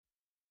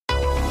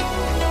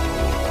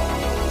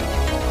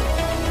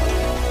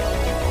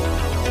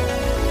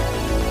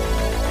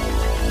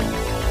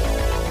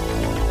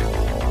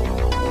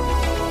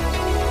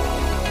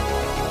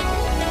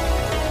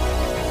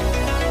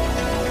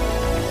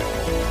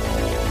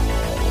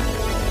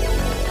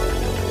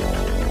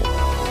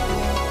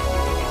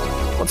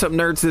What's up,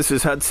 nerds? This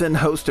is Hudson,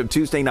 host of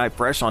Tuesday Night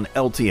Fresh on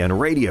LTN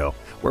Radio,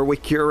 where we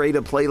curate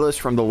a playlist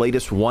from the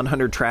latest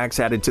 100 tracks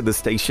added to the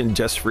station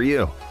just for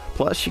you.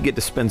 Plus, you get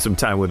to spend some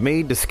time with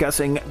me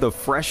discussing the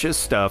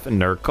freshest stuff in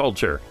nerd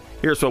culture.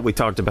 Here's what we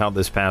talked about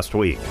this past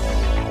week.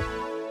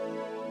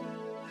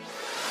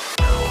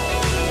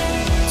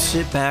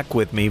 Sit back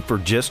with me for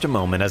just a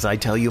moment as I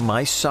tell you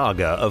my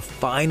saga of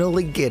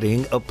finally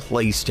getting a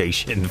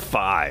PlayStation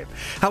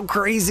 5. How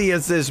crazy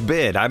has this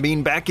been? I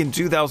mean, back in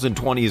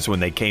 2020 is when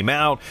they came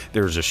out.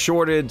 There was a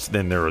shortage,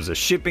 then there was a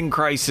shipping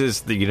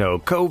crisis,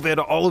 COVID,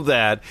 all of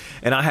that,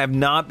 and I have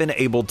not been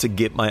able to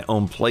get my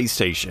own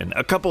PlayStation.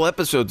 A couple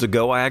episodes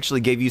ago, I actually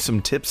gave you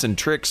some tips and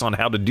tricks on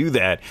how to do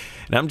that,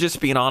 and I'm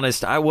just being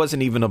honest, I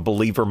wasn't even a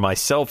believer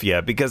myself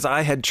yet because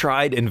I had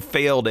tried and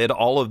failed at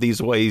all of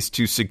these ways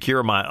to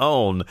secure my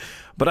own.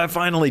 But I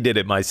finally did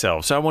it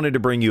myself, so I wanted to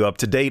bring you up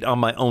to date on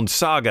my own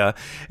saga.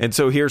 And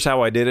so here's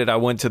how I did it. I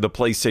went to the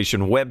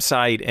PlayStation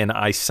website and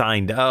I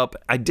signed up.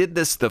 I did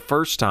this the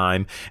first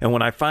time, and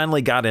when I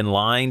finally got in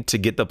line to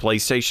get the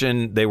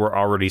PlayStation, they were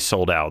already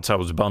sold out, so I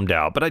was bummed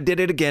out. But I did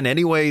it again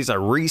anyways. I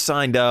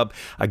re-signed up.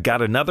 I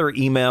got another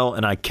email,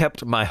 and I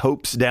kept my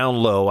hopes down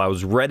low. I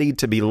was ready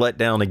to be let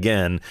down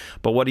again.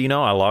 But what do you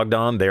know? I logged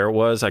on. There it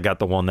was. I got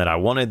the one that I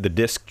wanted, the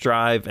disc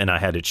drive, and I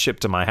had it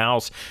shipped to my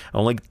house. It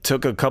only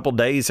took a couple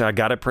days. I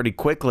got it pretty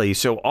quickly.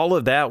 So all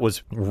of that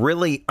was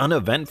really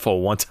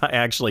uneventful once I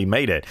actually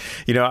made it.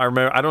 I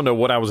remember, I don't know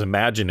what I was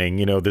imagining,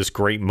 this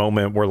great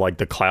moment where like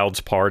the clouds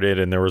parted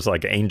and there was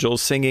like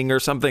angels singing or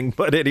something.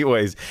 But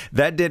anyways,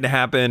 that didn't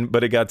happen,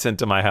 but it got sent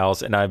to my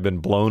house and I've been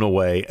blown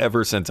away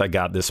ever since I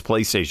got this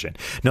PlayStation.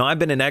 Now, I've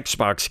been an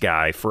Xbox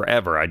guy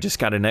forever. I just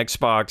got an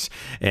Xbox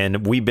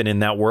and we've been in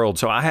that world.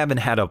 So I haven't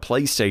had a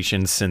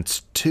PlayStation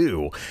since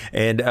 2.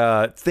 And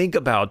think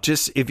about,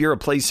 just if you're a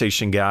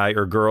PlayStation guy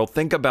or girl,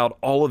 think about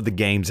all of the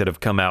games that have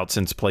come out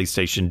since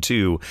PlayStation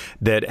 2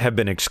 that have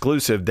been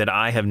exclusive that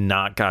I have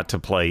not got to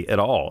play at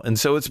all. And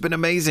so it's been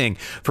amazing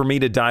for me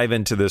to dive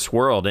into this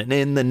world. And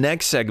in the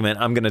next segment,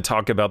 I'm going to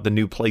talk about the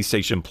new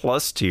PlayStation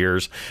Plus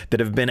tiers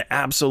that have been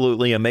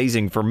absolutely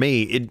amazing for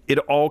me. It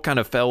all kind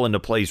of fell into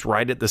place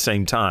right at the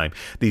same time.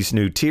 These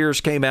new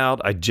tiers came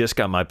out. I just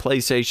got my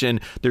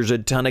PlayStation. There's a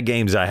ton of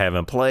games I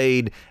haven't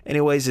played.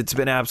 Anyways, it's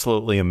been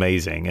absolutely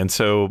amazing. And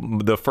so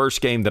the first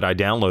game that I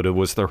downloaded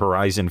was the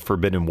Horizon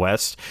Forbidden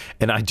West.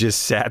 And I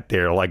just sat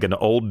there like an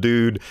old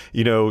dude,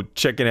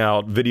 checking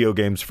out video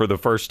games for the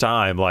first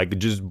time, like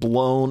just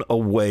blown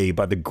away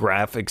by the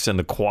graphics and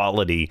the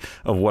quality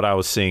of what I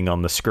was seeing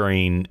on the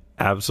screen.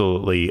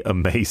 Absolutely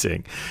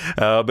amazing.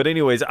 But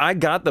anyways, I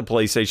got the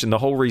PlayStation. The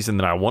whole reason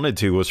that I wanted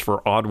to was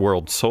for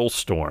Oddworld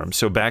Soulstorm.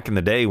 So back in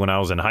the day when I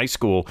was in high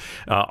school,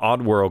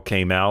 Oddworld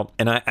came out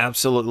and I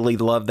absolutely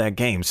loved that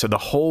game. So the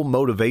whole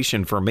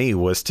motivation for me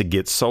was to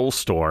get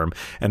Soulstorm,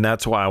 and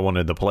that's why I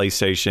wanted the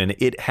PlayStation.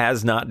 It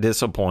has not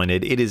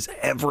disappointed. It is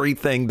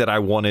everything that I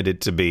wanted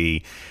it to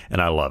be,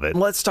 and I love it.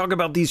 Let's talk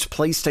about these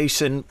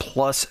PlayStation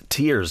Plus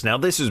tiers. Now,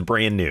 this is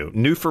brand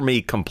new for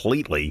me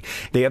completely.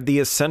 They have the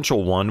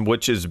Essential one,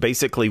 which is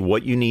basically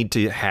what you need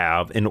to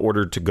have in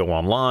order to go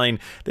online.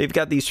 They've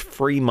got these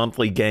free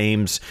monthly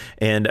games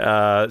and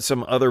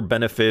some other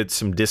benefits,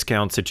 some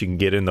discounts that you can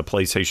get in the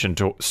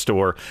PlayStation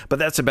store, but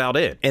that's about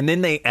it. And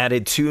then they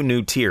added 2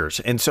 new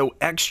tiers. And so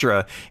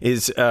Extra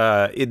is,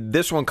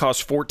 this one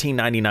costs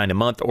 $14.99 a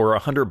month or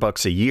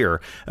 $100 a year.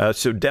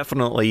 So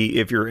definitely,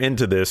 if you're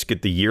into this,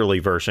 get the yearly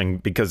version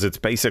because it's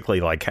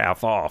basically like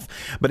half off.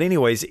 But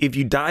anyways, if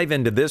you dive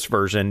into this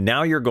version,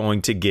 now you're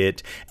going to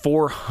get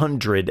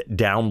 400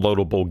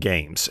 downloadable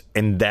games,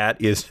 and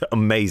that is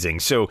amazing.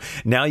 So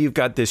now you've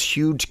got this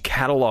huge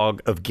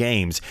catalog of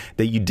games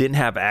that you didn't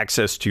have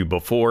access to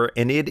before,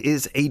 and it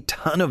is a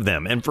ton of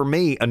them. And for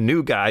me, a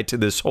new guy to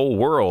this whole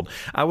world,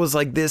 I was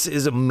like, this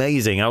is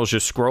amazing. I was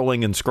just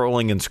scrolling and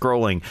scrolling and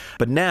scrolling.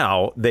 But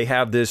now they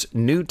have this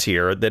new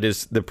tier that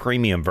is the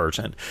premium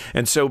version.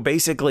 And so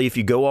basically, if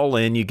you go all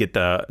in, you get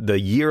the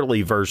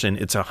yearly version.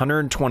 It's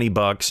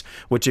 $120,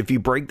 which if you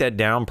break that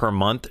down per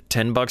month,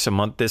 $10 a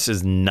month, this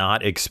is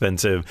not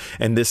expensive,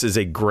 and this is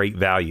a great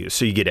value.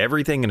 So you get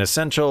everything in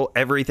Essential,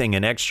 everything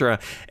in Extra,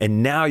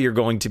 and now you're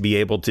going to be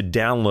able to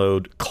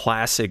download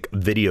classic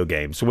video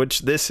games,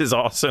 which this is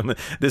awesome.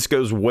 This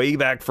goes way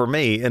back for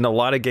me in a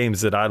lot of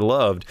games that I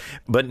loved.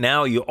 But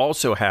now you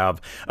also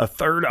have a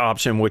third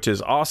option, which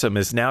is awesome,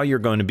 is now you're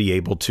going to be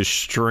able to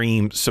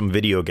stream some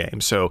video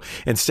games. So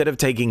instead of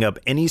taking up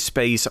any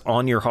space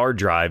on your hard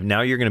drive,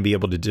 now you're going to be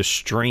able to just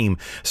stream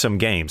some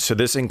games. So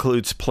this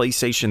includes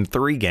PlayStation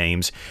 3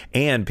 games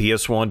and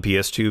PS1,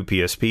 PS2,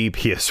 PSP,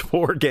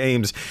 PS4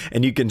 games,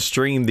 and you can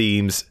stream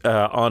these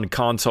on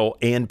console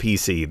and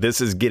PC.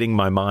 This is getting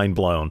my mind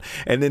blown.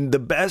 And then the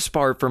best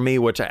part for me,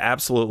 which I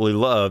absolutely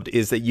loved,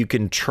 is that you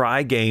can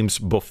try games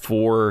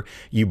before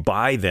you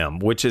buy them,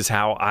 which is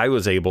how I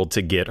was able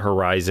to get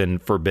Horizon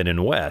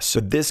Forbidden West. So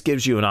this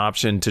gives you an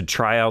option to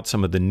try out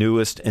some of the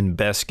newest and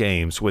best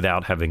games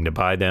without having to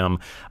buy them.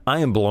 I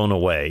am blown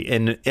away.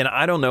 And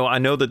I don't know, I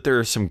know that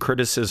there's some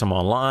criticism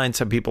online.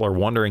 Some people are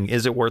wondering,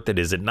 is it worth it?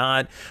 Is it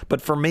not?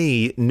 But for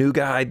me, new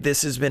guy,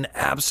 this has been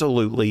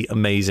absolutely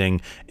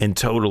amazing and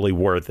totally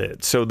worth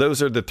it. So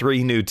those are the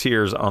 3 new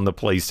tiers on the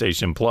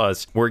PlayStation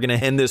Plus. We're going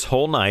to end this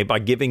whole night by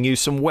giving you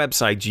some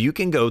websites you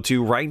can go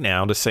to right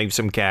now to save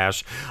some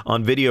cash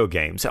on video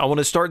games. I want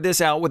to start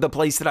this out with a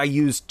place that I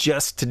used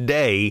just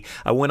today.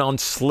 I went on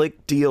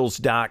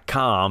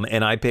slickdeals.com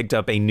and I picked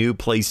up a new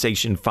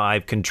PlayStation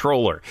 5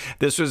 controller.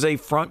 This was a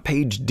front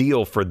page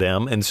deal for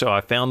them, and so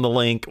I found the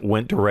link,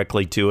 went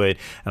directly to it,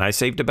 and I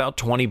saved about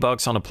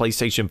 $20 on a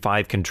PlayStation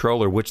 5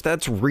 controller, which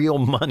that's real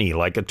money.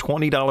 Like a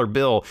 $20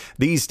 bill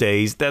these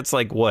days, that's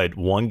like what,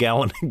 1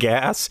 gallon of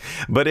gas?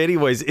 But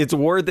anyways, it's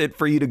worth it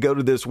for you to go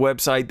to this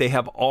website. They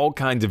have all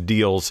kinds of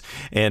deals,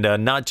 and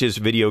not just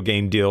video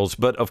game deals,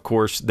 but of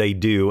course they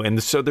do.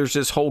 And so there's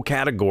this whole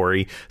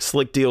category,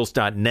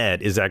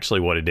 slickdeals.net is actually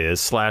what it is,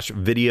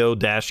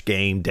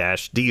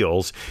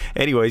 /video-game-deals.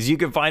 Anyways, you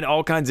can find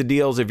all kinds of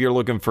deals if you're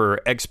looking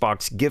for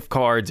Xbox gift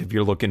cards, if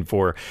you're looking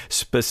for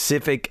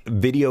specific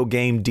video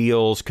game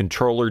deals,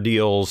 controller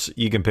deals,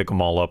 you can pick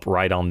them all up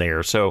right on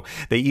there. So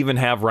they even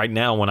have right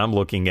now, when I'm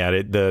looking at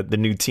it, the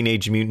new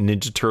Teenage Mutant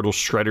Ninja Turtles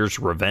Shredder's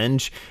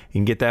Revenge. You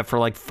can get that for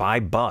like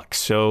 $5.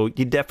 So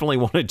you definitely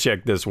want to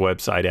check this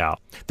website out.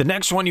 The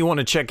next one you want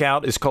to check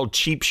out is called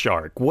Cheap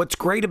Shark. What's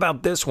great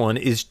about this one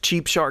is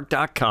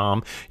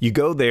cheapshark.com. You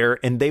go there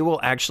and they will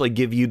actually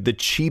give you the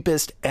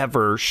cheapest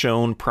ever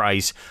shown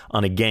price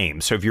on a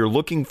game. So if you're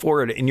looking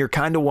for it and you're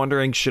kind of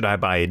wondering, should I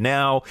buy it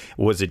now?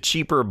 Was it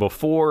cheaper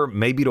before?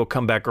 Maybe it'll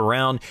come back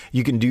around.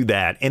 You can do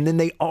that. And then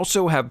they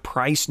also have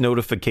price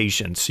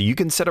notifications. So you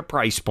can set a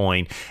price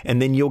point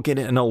and then you'll get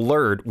an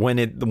alert when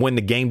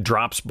the game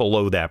drops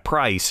below that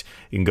price.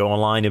 You can go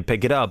online and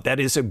pick it up. That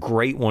is a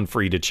great one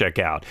for you to check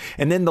out.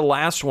 And then the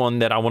last one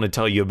that I want to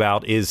tell you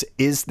about is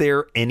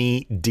There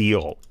Any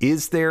Deal?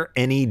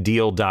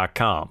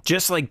 IsThereAnyDeal.com.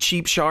 Just like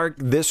Cheap Shark,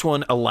 this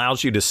one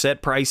allows you to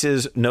set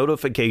prices,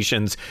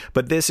 notifications,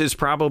 but this is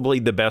probably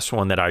the best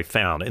one that I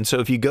found. And so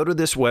if you go to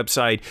this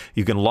website,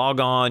 you can log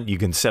on, you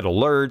can set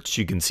alerts,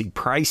 you can see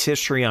price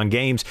history on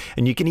games,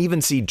 and you can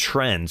even see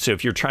trends. So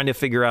if you're trying to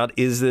figure out,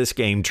 is this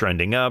game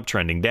trending up,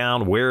 trending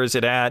down, where is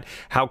it at,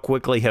 how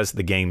quickly has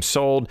the game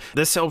sold,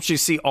 this helps you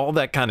see all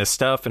that kind of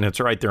stuff, and it's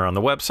right there on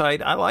the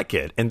website. I like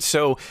it. And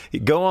so you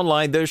go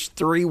online, there's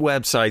 3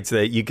 websites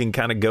that you can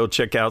kind of go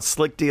check out.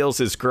 Slick Deals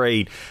is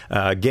great,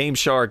 Game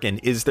Shark,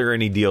 and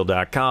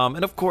IsThereAnyDeal.com.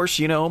 And of course,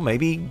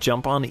 maybe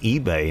jump on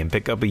eBay and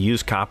pick up a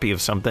used copy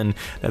of something.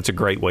 That's a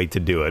great way to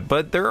do it.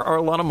 But there are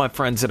a lot of my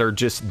friends that are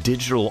just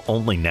digital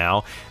only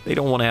now. They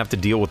don't want to have to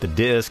deal with the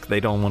disc. They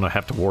don't want to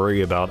have to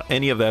worry about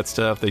any of that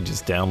stuff. They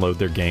just download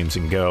their games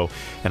and go.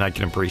 And I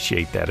can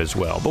appreciate that as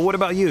well. But what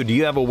about you? Do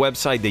you have a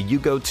website that you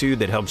go to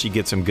that helps you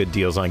get some good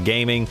deals on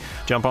gaming?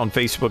 Jump on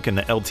Facebook in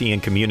the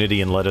LTN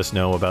community and let us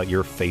know about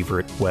your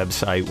favorite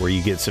website where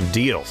you get some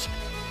deals.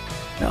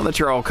 Now that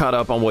you're all caught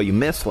up on what you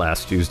missed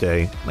last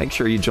Tuesday, make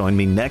sure you join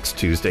me next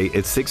Tuesday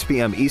at 6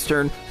 p.m.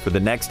 Eastern for the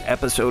next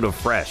episode of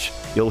Fresh.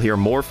 You'll hear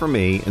more from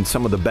me and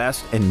some of the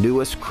best and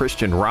newest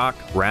Christian rock,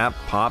 rap,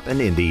 pop, and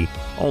indie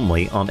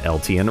only on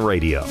LTN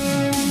Radio.